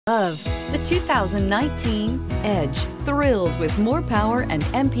Of the 2019 Edge. Thrills with more power and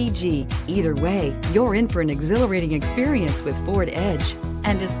MPG. Either way, you're in for an exhilarating experience with Ford Edge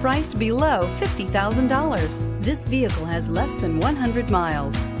and is priced below $50,000. This vehicle has less than 100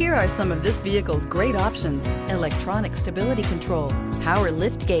 miles. Here are some of this vehicle's great options: electronic stability control, power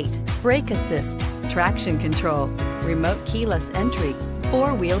liftgate, brake assist, traction control, remote keyless entry,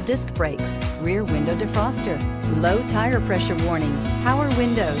 four-wheel disc brakes, rear window defroster, low tire pressure warning, power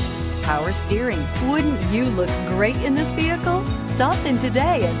windows, power steering. Wouldn't you look great in this vehicle? Stop in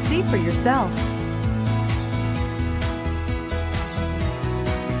today and see for yourself.